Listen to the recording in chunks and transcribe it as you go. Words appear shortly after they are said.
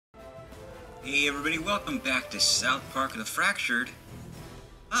Hey everybody, welcome back to South Park of the Fractured.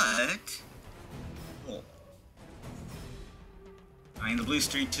 But... oh. I'm the Blue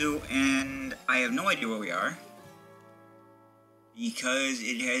Street 2, and I have no idea where we are. Because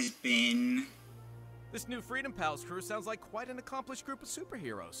it has been... This new Freedom Pals crew sounds like quite an accomplished group of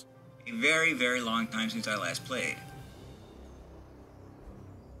superheroes. a very, very long time since I last played.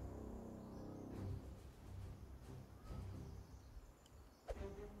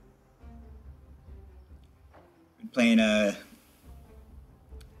 Been playing,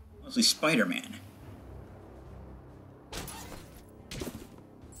 mostly Spider-Man.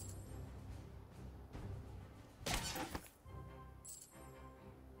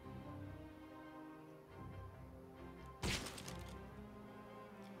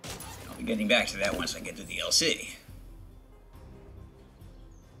 I'll be getting back to that once I get to the DLC.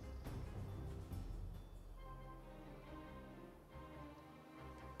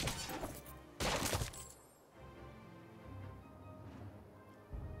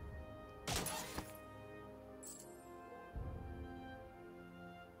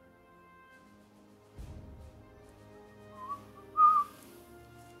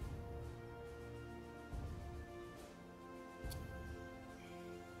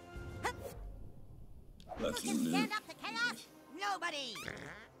 Who can stand up to chaos? Nobody!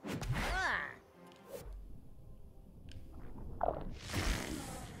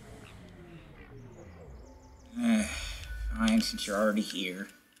 Fine, since you're already here.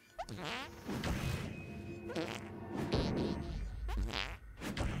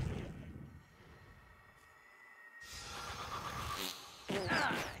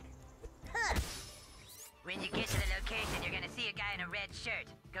 When you get to the location, you're gonna see a guy in a red shirt.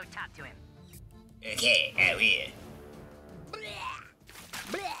 Go talk to him. Okay, I will.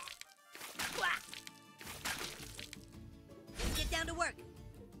 Get down to work.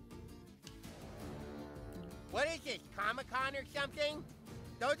 What is this, Comic-Con or something?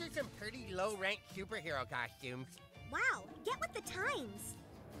 Those are some pretty low-ranked superhero costumes. Wow, get with the times.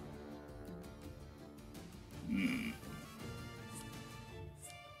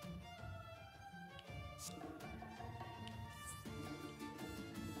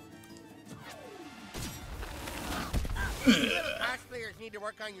 Cosplayers need to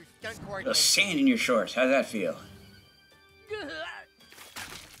work on your stunt Little coordination. sand in your shorts. How's that feel?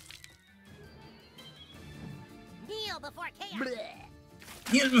 Kneel before chaos.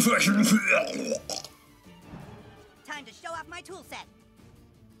 Time to show off my tool set.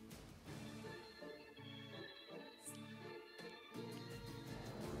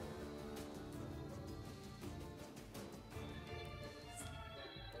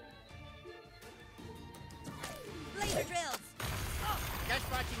 Laser drills.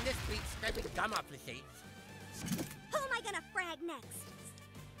 Just watching this week scraping gum off the seats. Who am I gonna frag next?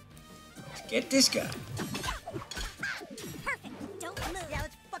 Get this guy. Perfect, don't move. Yeah,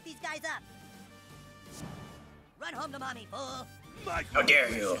 let's fuck these guys up. Run home to mommy, fool. How dare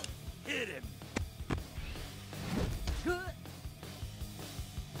you? Hit him!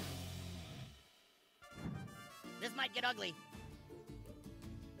 This might get ugly.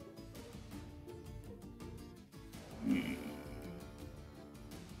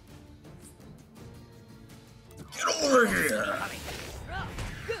 Get over here!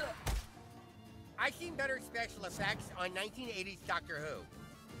 I've seen better special effects on 1980s Doctor Who.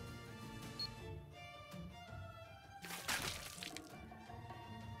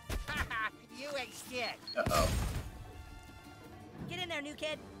 Haha, you ain't shit. Uh-oh. Get in there, new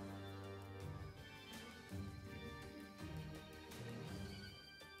kid.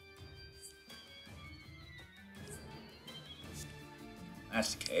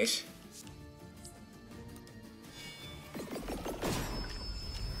 That's the case.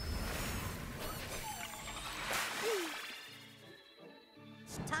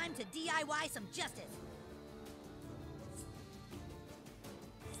 Time to DIY some justice.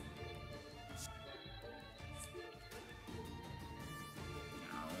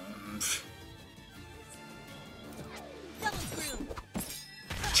 Double screw.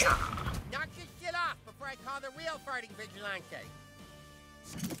 Cha! Knock this shit off before I call the real farting vigilante.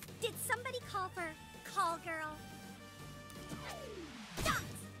 Did somebody call for call girl? Stop!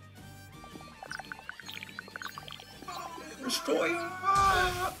 Destroy.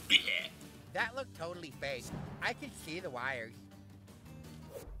 That looked totally fake. I could see the wires.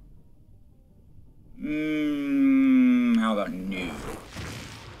 How about new?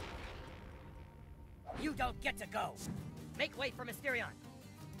 You don't get to go. Make way for Mysterion.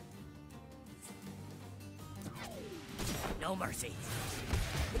 No mercy.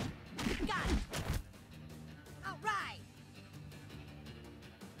 Got it. All right.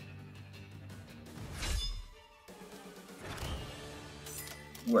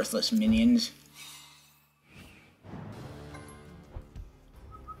 Worthless minions.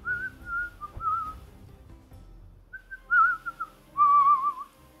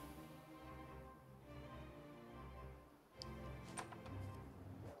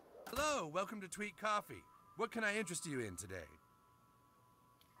 Hello, welcome to Tweet Coffee. What can I interest you in today?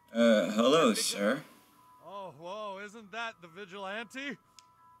 Hello, sir. Oh, whoa, isn't that the vigilante?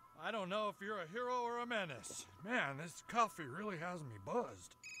 I don't know if you're a hero or a menace. Man, this coffee really has me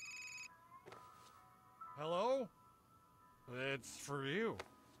buzzed. Hello? It's for you.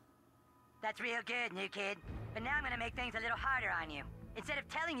 That's real good, new kid. But now I'm gonna make things a little harder on you. Instead of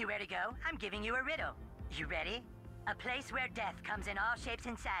telling you where to go, I'm giving you a riddle. You ready? A place where death comes in all shapes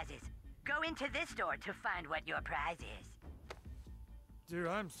and sizes. Go into this door to find what your prize is. Dude,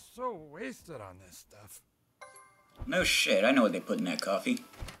 I'm so wasted on this stuff. No shit, I know what they put in that coffee.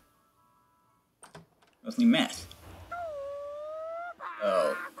 Mostly meth.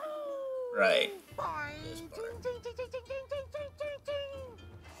 Oh. Right. This part.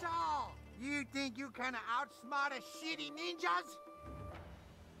 So, you think you can outsmart a shitty ninjas?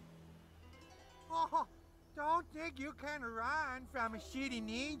 Oh, don't think you can run from a shitty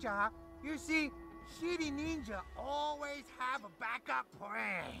ninja. You see, shitty ninja always have a backup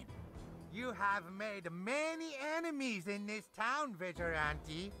plan. You have made many enemies in this town,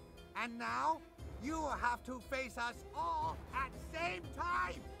 Vigilante. And now, you will have to face us all at the same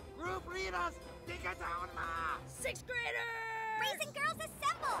time. Group leaders, take it down, ma. Sixth graders! Boys and girls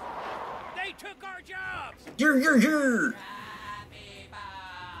assemble! They took our jobs! Yer!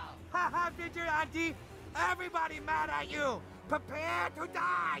 Haha, Vigilante! Everybody mad at you! Prepare to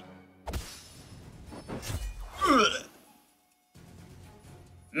die!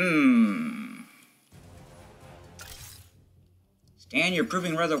 Stan, you're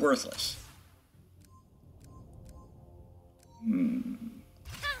proving rather worthless.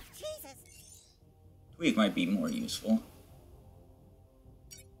 Ah, Jesus! Tweak might be more useful.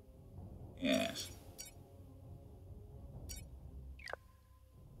 Yes.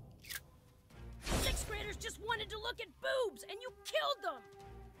 Sixth graders just wanted to look at boobs, and you killed them!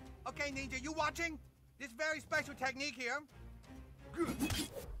 Okay, Ninja, you watching? This very special technique here.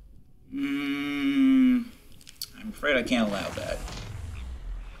 I'm afraid I can't allow that.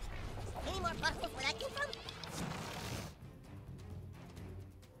 Any more buttholes where that came from?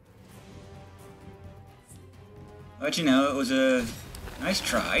 But you know, it was a nice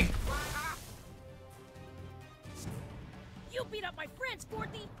try. You beat up my friend,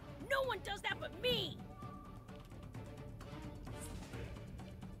 Sporty! No one does that but me!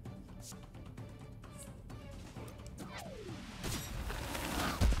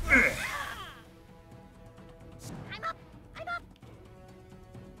 I'm up! I'm up!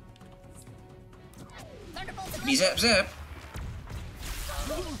 Thunderbolt! Zap zap.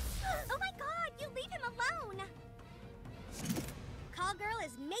 Oh my god, you leave him alone! Call girl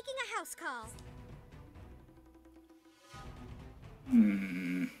is making a house call.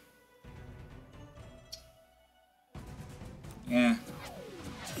 Yeah.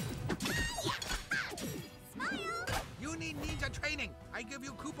 Smile! You need ninja training. I give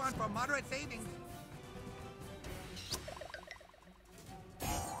you coupon for moderate savings.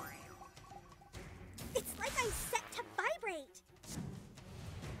 It's like I'm set to vibrate.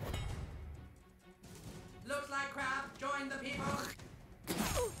 Looks like crap. Join the people.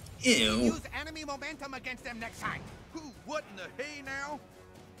 Ew. Use enemy momentum against them next time. Who? What in the hay now?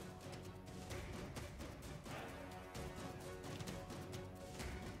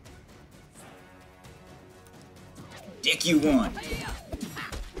 Dick, you won.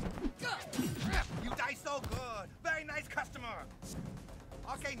 You die so good. Very nice customer.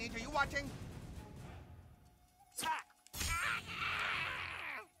 Okay, Ninja, you watching?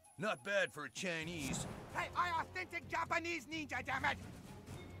 Not bad for a Chinese. Hey, I authentic Japanese ninja, damn it!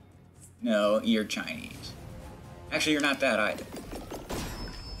 No, you're Chinese. Actually, you're not that either.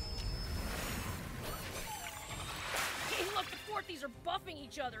 Hey, look, the Forties are buffing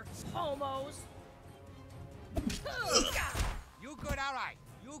each other, homos! You good, all right.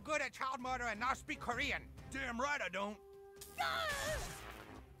 You good at child murder and now speak Korean. Damn right I don't.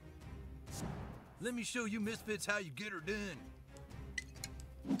 Let me show you misfits how you get her done.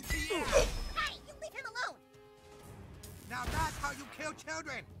 Hey, you leave him alone! Now that's how you kill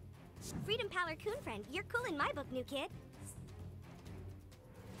children. Freedom Pal or Coon Friend, you're cool in my book, new kid.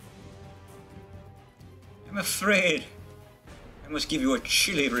 I'm afraid I must give you a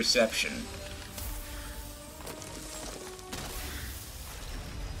chilly reception.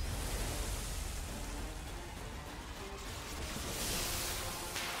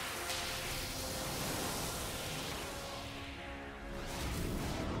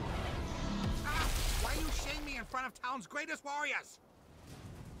 one of town's greatest warriors.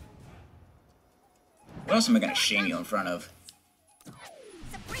 What else am I gonna shame you in front of?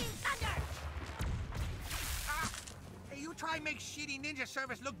 Supreme Thunder! Hey, you try and make shitty ninja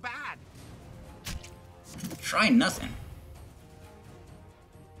service look bad. Try nothing.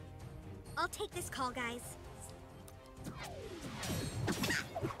 I'll take this call, guys.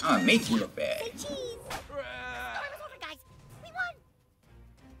 Oh, it makes you look bad. Say cheese! It's over, guys. We won!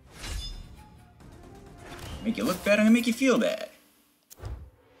 Make you look bad, I'm gonna make you feel bad.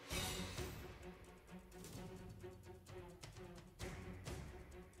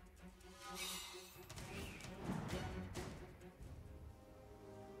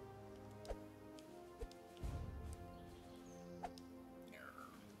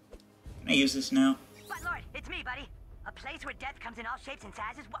 Can I use this now? But Lord, it's me, buddy. A place where death comes in all shapes and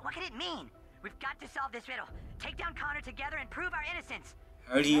sizes? What could it mean? We've got to solve this riddle. Take down Connor together and prove our innocence.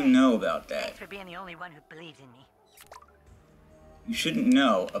 How do you know about that? Thanks for being the only one who believes in me. You shouldn't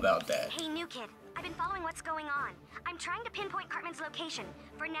know about that. Hey, new kid. I've been following what's going on. I'm trying to pinpoint Cartman's location.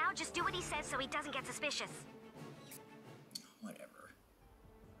 For now, just do what he says so he doesn't get suspicious. Whatever.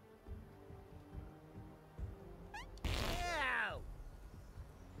 Ow!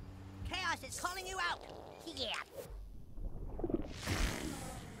 Chaos is calling you out! Yeah.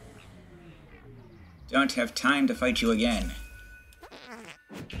 Don't have time to fight you again.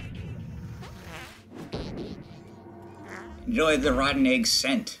 Enjoy the rotten egg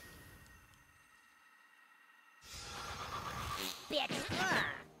scent. Bitch!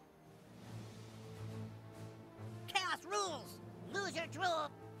 Chaos rules! Lose your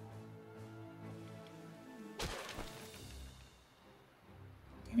drool!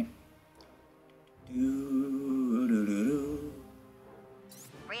 Damn it. Do-do-do-do.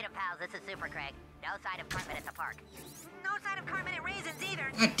 Freedom pals, this is Super Craig. No sign of Cartman at the park. No sign of Cartman at Raisins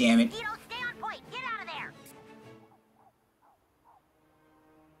either. God damn it. Guido, stay on point. Get out of there.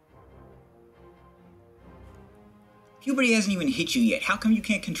 Puberty hasn't even hit you yet. How come you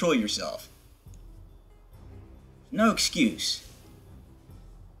can't control yourself? No excuse.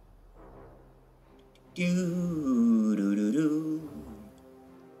 Do-do-do-do.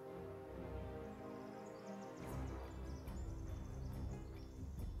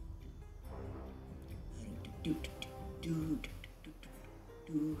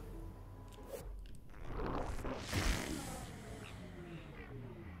 Do-do-do-do-do-do-do.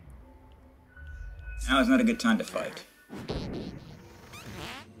 Now is not a good time to fight.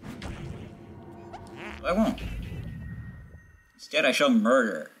 Well, I won't. Instead, I shall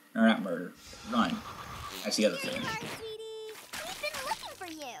murder. Or not murder. Run. That's the other Here thing. you are, sweetie. We've been looking for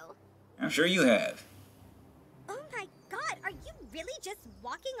you. I'm sure you have. Oh my god, are you really just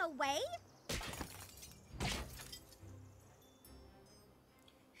walking away?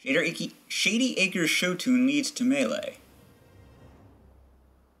 Shady Acres show tune leads to melee.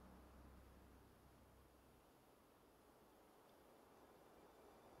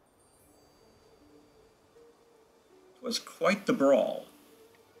 It was quite the brawl.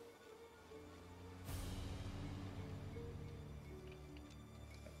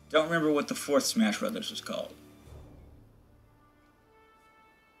 Don't remember what the fourth Smash Brothers was called.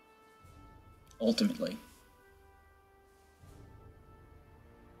 Ultimately.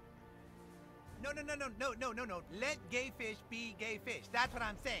 No. Let gay fish be gay fish. That's what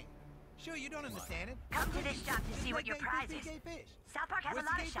I'm saying. Sure, you don't understand it. Come to this shop to see what your prize is. Gay fish. South Park has What's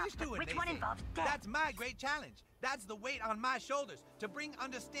a lot the of gay shops, fish but doing, which they one say? involves death? That's my great challenge. That's the weight on my shoulders to bring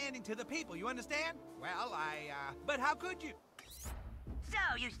understanding to the people. You understand? Well, but how could you? So,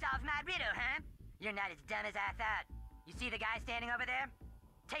 you solved my riddle, huh? You're not as dumb as I thought. You see the guy standing over there?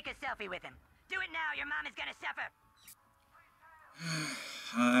 Take a selfie with him. Do it now, your mom is gonna suffer.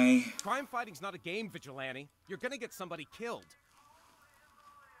 Hi. Crime fighting's not a game, Vigilante. You're gonna get somebody killed.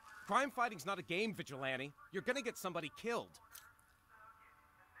 Crime fighting's not a game, Vigilante. You're gonna get somebody killed.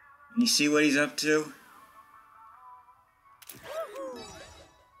 You see what he's up to?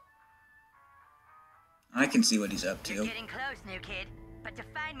 I can see what he's up You're to. getting close, new kid. But to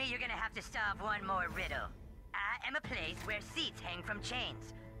find me, you're gonna have to solve one more riddle. I am a place where seats hang from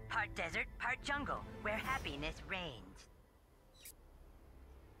chains. Part desert, part jungle, where happiness reigns.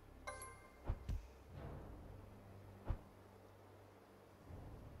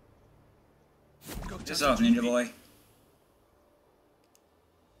 Piss off, Ninja Boy.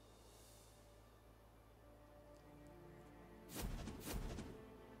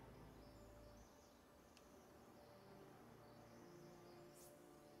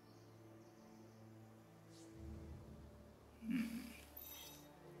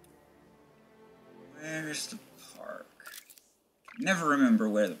 Where's the park? Never remember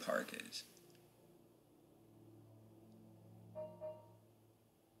where the park is.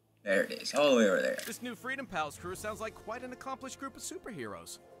 There it is, all the way over there. This new Freedom Pals crew sounds like quite an accomplished group of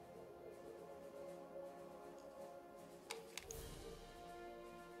superheroes.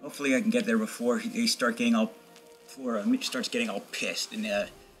 Hopefully I can get there before they start getting all... Before Mitch starts getting all pissed and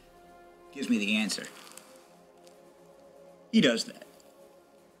gives me the answer. He does that.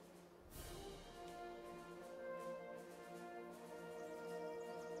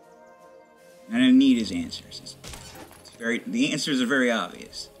 I don't need his answers. The answers are very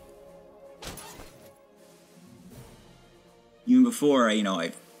obvious. Even before,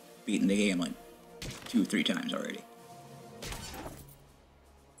 I've beaten the game like 2 or 3 times already.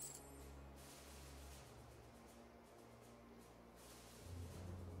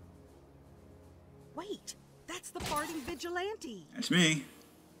 Wait, that's the farting vigilante. That's me.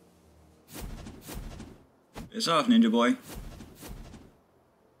 Piss off, Ninja Boy.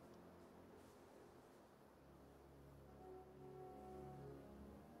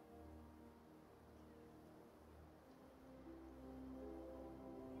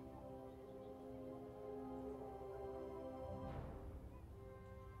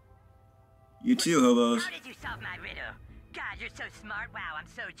 You too, hobos. How did you solve my riddle? God, you're so smart. Wow, I'm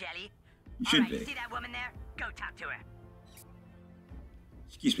so jelly. You should Alright, be. you see that woman there? Go talk to her.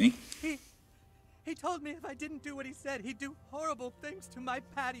 Excuse me. He told me if I didn't do what he said, he'd do horrible things to my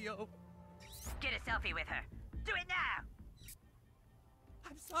patio. Get a selfie with her. Do it now!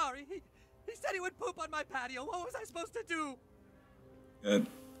 I'm sorry. He said he would poop on my patio. What was I supposed to do?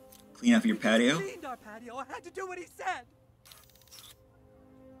 Clean up your patio? We cleaned our patio. I had to do what he said.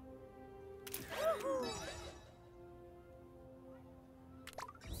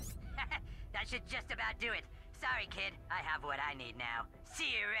 That should just about do it. Sorry, kid. I have what I need now. See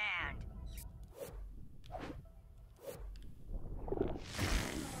you around.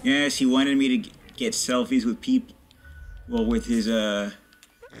 Yes, he wanted me to get selfies with people. Well, with his,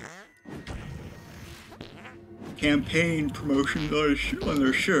 campaign promotions on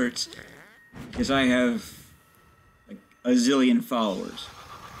their shirts. Because I have, like, a zillion followers.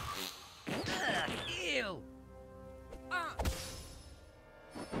 Ew!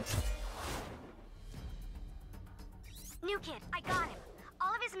 New kid, I got him.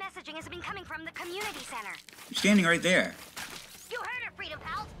 All of his messaging has been coming from the community center. You're standing right there. You heard her, Freedom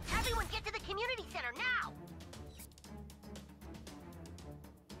Pals. Everyone get to the community center now.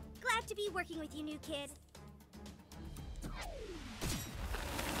 Glad to be working with you, new kid.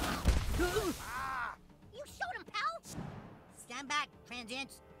 You showed him, pal! Stand back,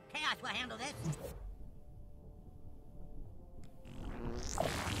 transients. Chaos will handle this.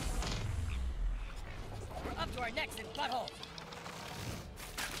 We're up to our necks in buttholes.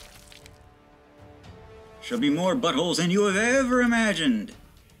 Shall be more buttholes than you have ever imagined.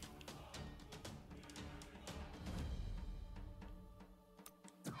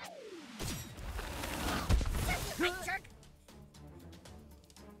 Jerk!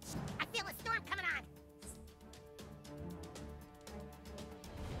 I feel a storm coming on.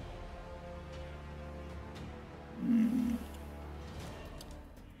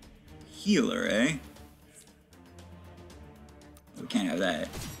 Healer, eh? We can't have that.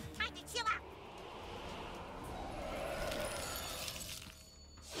 Time to chill out.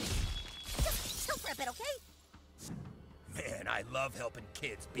 Chill for a bit, okay? Man, I love helping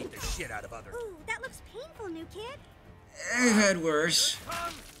kids beat the shit out of others. Ooh, that looks painful, new kid. I've had worse.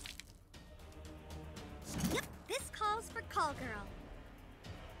 Yep, this calls for call girl.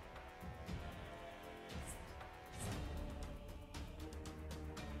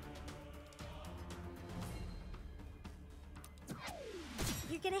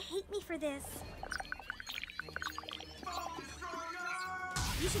 You're gonna hate me for this.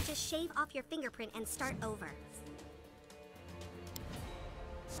 You should just shave off your fingerprint and start over.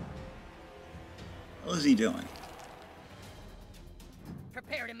 What is he doing?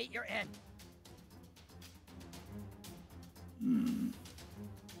 Prepare to meet your end.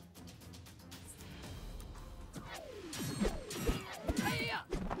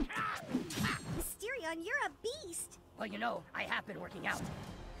 Mysterion, you're a beast. Well, you know, I have been working out.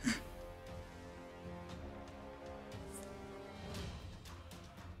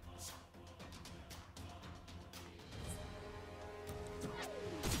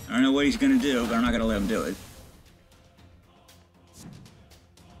 I don't know what he's gonna do, but I'm not gonna let him do it.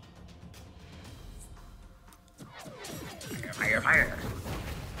 Fire, fire!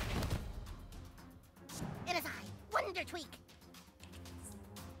 It is I, Wonder Tweak.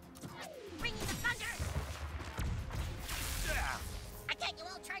 Bringing the thunder. I got you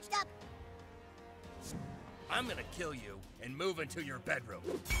all charged up. I'm gonna kill you and move into your bedroom.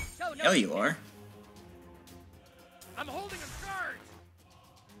 So no. Hell you are. I'm holding a charge!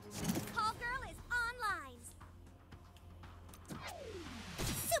 call girl is online.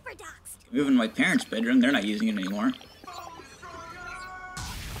 Super doxed. Moving to my parents' bedroom. They're not using it anymore.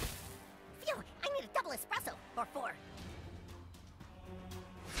 Phew, I need a double espresso. Or 4.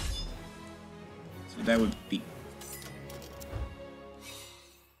 So that would be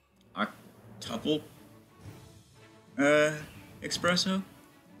octuple espresso.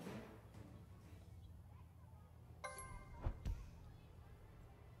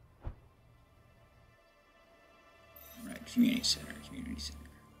 Right, community center.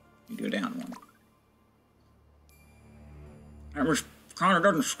 You go down one. That was kind of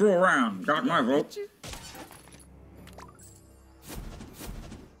doesn't screw around. Got my vote.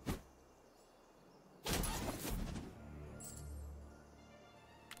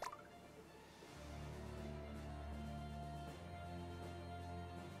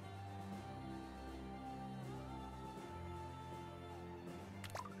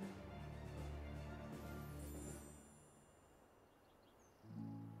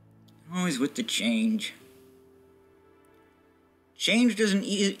 Always with the change. Change doesn't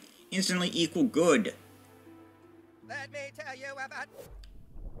instantly equal good. Let me tell you about...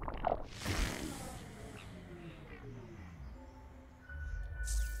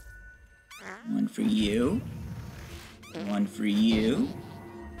 One for you. One for you.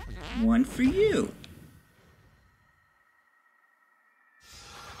 One for you.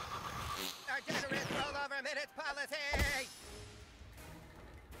 Our generous rollover minutes policy!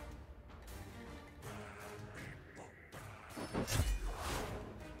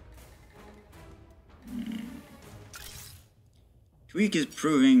 Tweak is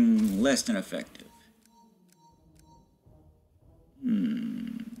proving less than effective.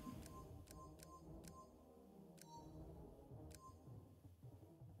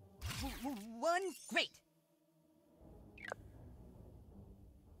 One, great.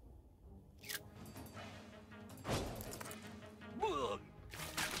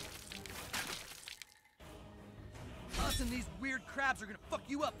 Us and these weird crabs are gonna fuck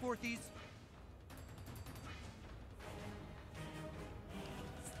you up, Fourthies.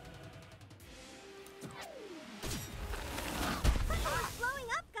 Something's blowing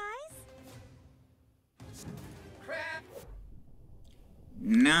up, guys. Crab!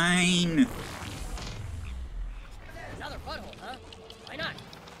 9. Another butthole, huh? Why not?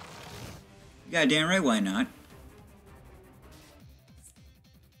 Goddamn right, why not?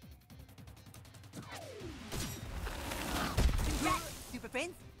 Super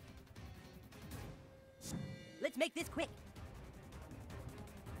friends? Let's make this quick.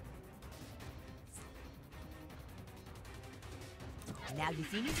 Now you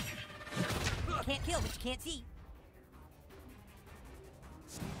see me? Can't kill what you can't see.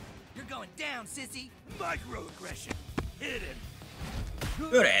 You're going down, sissy. Microaggression. Hit him.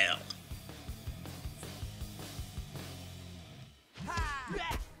 Go to hell.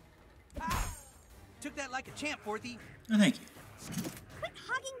 Took that like a champ, Fourthie. Oh, thank you. Quit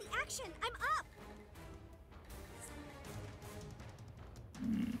hogging the action. I'm up.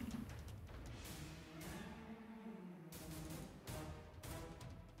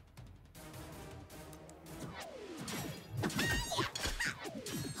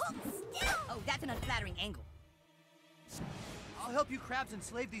 Oh, that's an unflattering angle. I'll help you crabs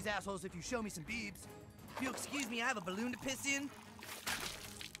enslave these assholes if you show me some beebs. If you'll excuse me, I have a balloon to piss in.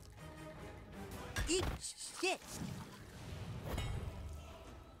 Eat shit.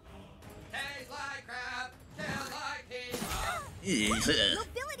 Taste like crab, kill like people.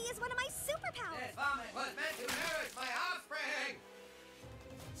 Mobility is one of my superpowers. This vomit was meant to nourish my offspring.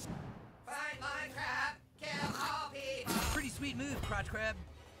 Fight like crab, kill all people. Pretty sweet move, crotch crab.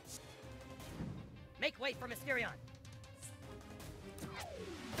 Make way for Mysterion.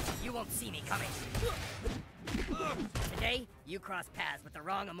 You won't see me coming. Today, you cross paths with the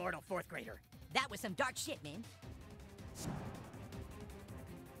wrong immortal 4th grader. That was some dark shit, man.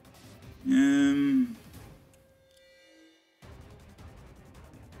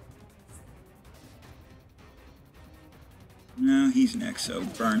 No, he's next, so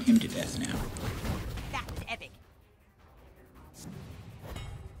burn him to death now. That was epic.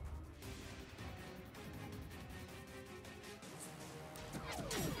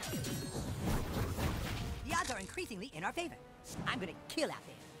 The odds are increasingly in our favor. I'm gonna kill out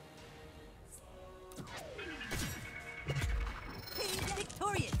there. He's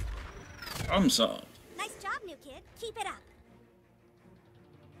victorious. Problem solved. Nice job, new kid. Keep it up.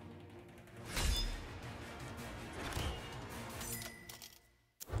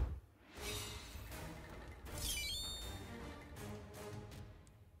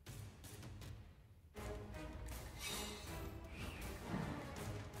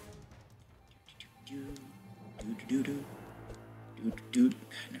 do do do do do.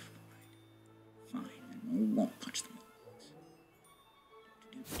 Never mind. Fine, I won't punch them.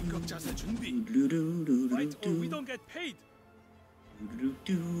 공격 자세 준비. Do do do do Fight or we do don't get paid. do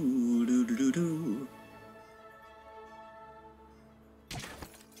do do do do.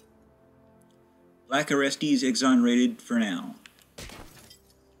 Black arrestees exonerated for now.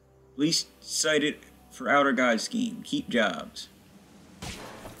 Police cited for outer god scheme. Keep jobs.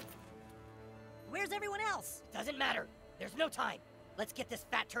 Where's everyone else? Doesn't matter. There's no time. Let's get this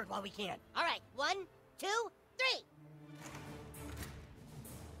fat turd while we can. All right, 1, 2, 3.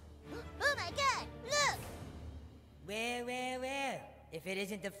 Oh my God! Look. Well. If it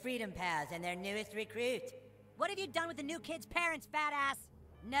isn't the Freedom Pals and their newest recruit. What have you done with the new kid's parents, fat ass?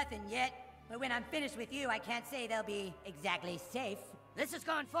 Nothing yet. But when I'm finished with you, I can't say they'll be exactly safe. This has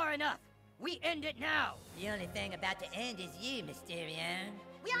gone far enough. We end it now. The only thing about to end is you, Mysterion.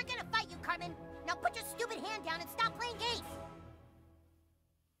 We aren't gonna fight you, Carmen. Now put your stupid hand down and stop playing games.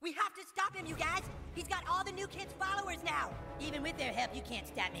 We have to stop him, you guys! He's got all the new kids' followers now! Even with their help, you can't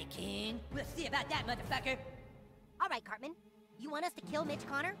stop me, King. We'll see about that, motherfucker. All right, Cartman. You want us to kill Mitch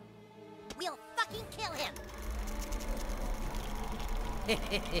Connor? We'll fucking kill him!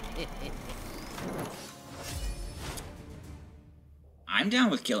 I'm down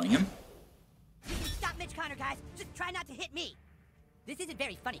with killing him. You can stop Mitch Connor, guys. Just try not to hit me. This isn't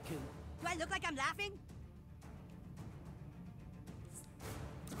very funny, Coon. Do I look like I'm laughing?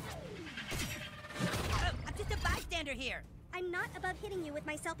 Oh, I'm just a bystander here. I'm not above hitting you with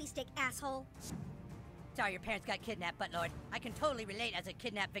my selfie stick, asshole. Sorry your parents got kidnapped, Buttlord. I can totally relate as a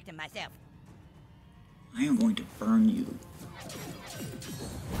kidnapped victim myself. I am going to burn you.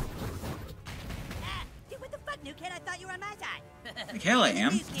 Ah, dude, what the fuck, new kid? I thought you were on my side. Like hell I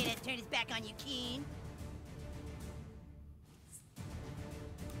am. New kid has turned his back on you, Keen.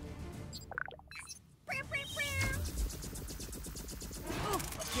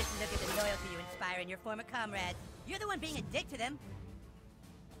 Just look at the loyalty you inspire in your former comrades. You're the one being a dick to them.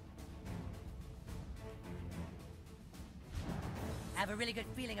 I have a really good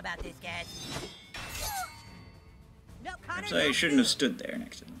feeling about this, guys. No, Connor, Actually, I shouldn't have stood there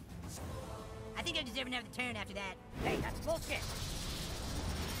next to him. I think I deserve another turn after that. Hey, that's bullshit.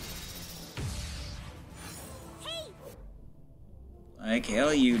 Hey! Like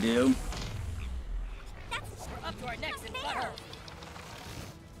hell you do. We're up to our necks in butter.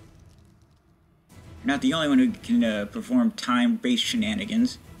 You're not the only one who can perform time-based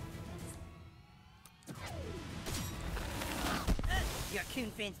shenanigans. Your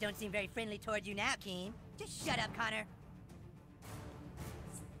coon friends don't seem very friendly towards you now, Keen. Just shut up, Connor.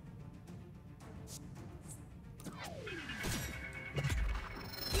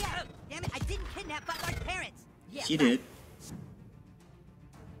 Yeah, damn it, I didn't kidnap Butler's parents. Yeah, You did.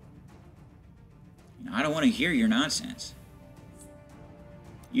 I don't want to hear your nonsense.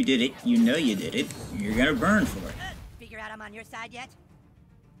 You did it. You know you did it. You're gonna burn for it. Figure out I'm on your side yet?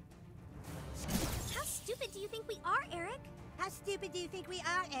 How stupid do you think we are, Eric? How stupid do you think we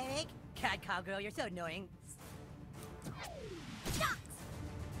are, Eric? God, cowgirl, you're so annoying.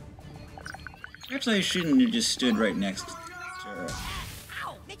 Perhaps I shouldn't have just stood right next to her.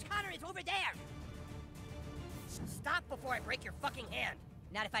 Ow! Mitch Connor is over there! Stop before I break your fucking hand.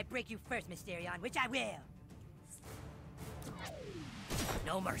 Not if I break you first, Mysterion, which I will.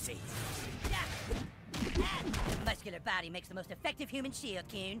 No mercy. A muscular body makes the most effective human shield,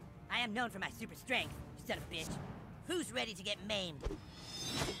 Coon. I am known for my super strength, son of a bitch. Who's ready to get maimed?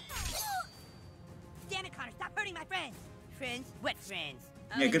 Damn it, Connor, stop hurting my friends! Friends? What friends?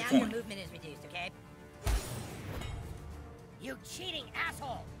 Yeah, good now point. Your movement is reduced, okay? You cheating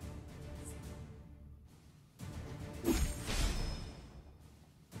asshole!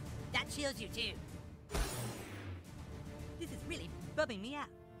 That chills you too. This is really bumming me out.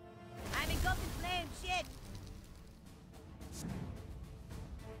 I'm engulfed in flame, shit!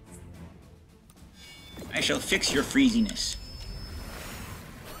 I shall fix your freeziness.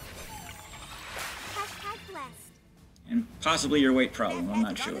 Hashtag blessed. And possibly your weight problem, I'm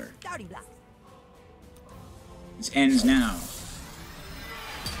not sure. Starting blocks. This ends now.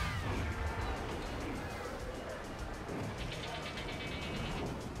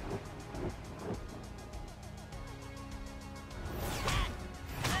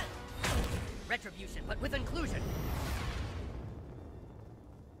 Retribution, but with inclusion.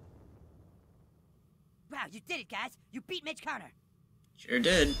 Wow, you did it, guys. You beat Mitch Connor. Sure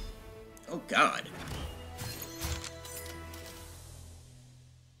did. Oh, God.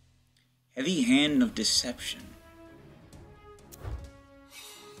 Heavy hand of deception.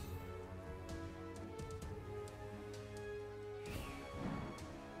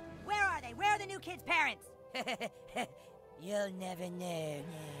 Where are they? Where are the new kids' parents? You'll never know.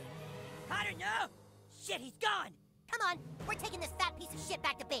 Connor, no! Shit, he's gone! Come on, we're taking this fat piece of shit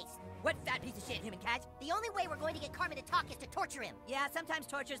back to base. What fat piece of shit, human cat? The only way we're going to get Carmen to talk is to torture him. Yeah, sometimes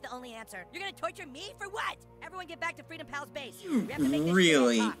torture's the only answer. You're gonna torture me for what? Everyone get back to Freedom Pal's base. You We have to make this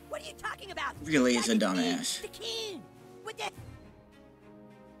really- shit talk. What are you talking about? really is a That me, dumbass. The king! What the?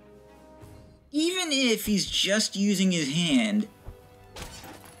 Even if he's just using his hand,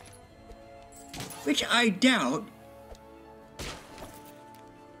 which I doubt,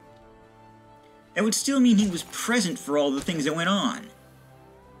 that would still mean he was present for all the things that went on.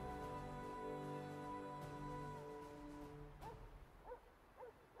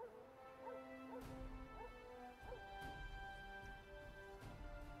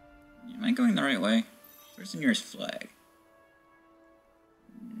 Am I going the right way? Where's the nearest flag?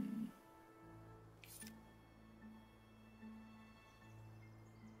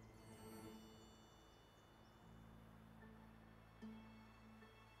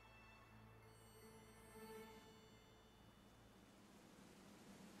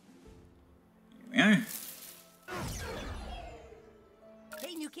 Here we are.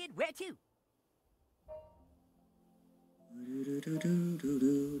 Hey, new kid, where to?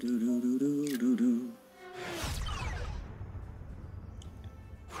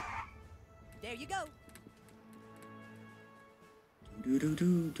 There you go.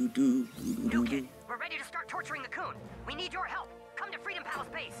 New kid, we're ready to start torturing the coon. We need your help. Come to Freedom Palace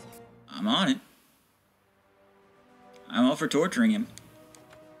base. I'm on it. I'm all for torturing him.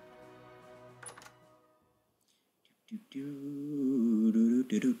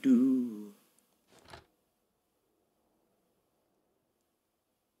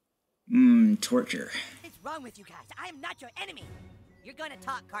 Torture. What's wrong with you guys? I am not your enemy. You're gonna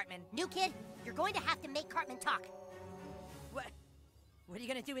talk, Cartman. New kid, you're going to have to make Cartman talk. What? What are you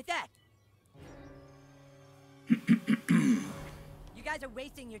gonna do with that? You guys are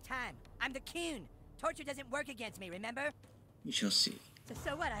wasting your time. I'm the coon. Torture doesn't work against me, remember? You shall see.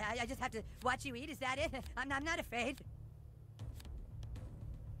 So what? I just have to watch you eat? Is that it? I'm not afraid.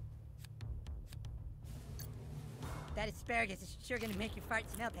 That asparagus is sure gonna make your fart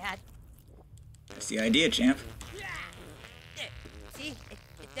smell bad. That's the idea, champ. There. See?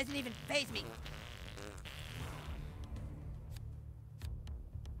 It doesn't even faze me.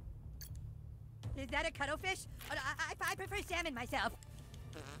 Is that a cuttlefish? Oh, I prefer salmon myself.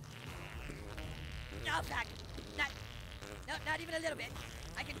 No, fuck. Not even a little bit.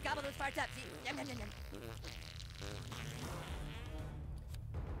 I can gobble those farts up. See? Yum, yum, yum,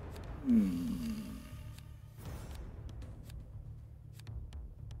 yum.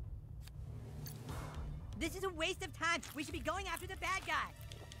 This is a waste of time. We should be going after the bad guy.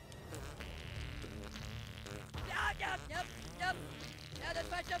 Nope. No, those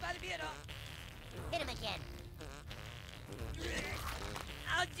farts don't bother me at all. Hit him again.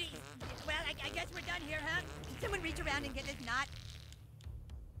 Oh, geez. Well, I guess we're done here, huh? Can someone reach around and get this knot?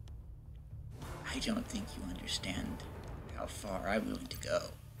 I don't think you understand how far I'm willing to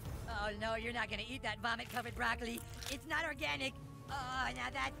go. Oh, no, you're not gonna eat that vomit-covered broccoli. It's not organic. Oh, now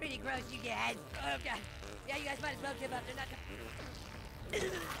that's pretty gross, you guys. Oh, God. Yeah, you guys might as well give up. They're not...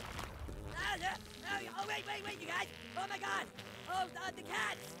 Oh, wait, you guys. Oh, my God. Oh, the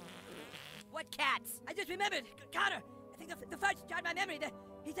cats. What cats? I just remembered. Connor, I think the farts jarred my memory.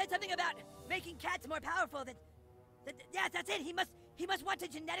 He said something about making cats more powerful. Yes, that's it. He must want to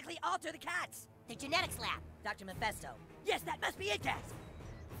genetically alter the cats. The genetics lab. Dr. Mephisto. Yes, that must be it, guys.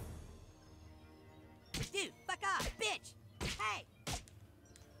 Dude, fuck off, bitch. Hey.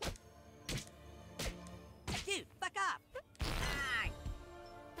 Dude, fuck off.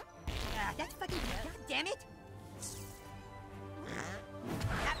 That's fucking... God damn it.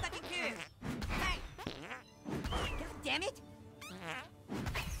 That fucking kid. Hey. God damn it.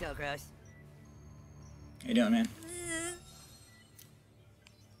 So gross. How you doing, man?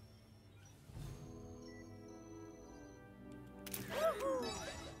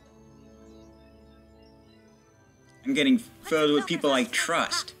 I'm getting filled with people I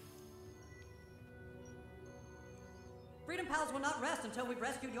trust. Freedom Pals will not rest until we've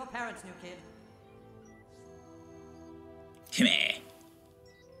rescued your parents, new kid. Come here.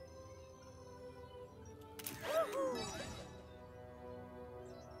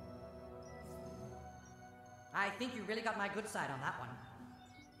 I think you really got my good side on that one.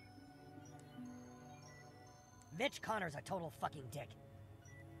 Mitch Connor's a total fucking dick.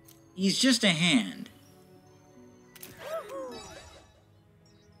 He's just a hand.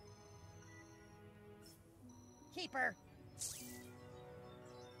 Keeper.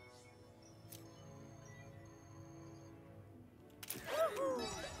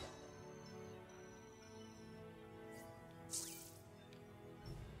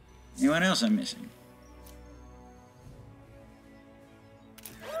 Anyone else I'm missing?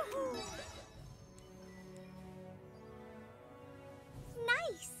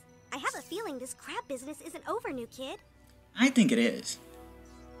 Nice! I have a feeling this crab business isn't over, new kid. I think it is.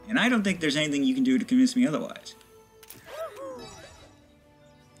 And I don't think there's anything you can do to convince me otherwise.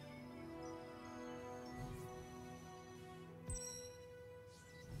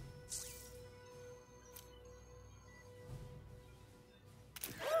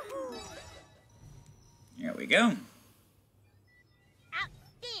 There we go.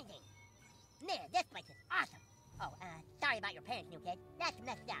 Outstanding! Man, this place is awesome. Oh, sorry about your parents, new kid. That's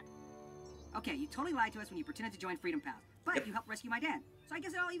messed up. Okay, you totally lied to us when you pretended to join Freedom Pals, but you helped rescue my dad. So I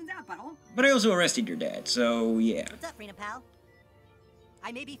guess it all evens out, butthole. But I also arrested your dad, so yeah. What's up, Freedom Pal?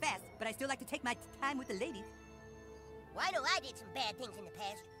 I may be fast, but I still like to take my time with the ladies. Well, I know I did some bad things in the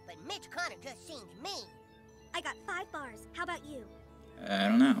past, but Mitch Connor just seems mean. I got 5 bars. How about you? I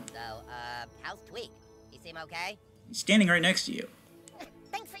don't know. So, how's Tweak? You seem okay? He's standing right next to you.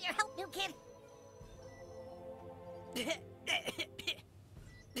 Thanks for your help, new kid.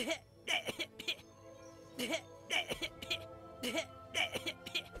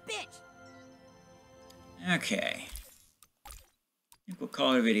 Bitch! Okay. I think we'll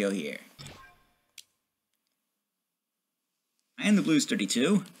call it a video here. I am the Blues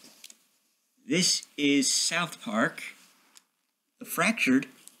 32. This is South Park. The Fractured.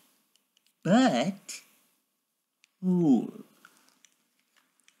 But... Ooh.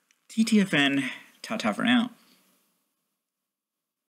 TTFN. Ta-ta for now.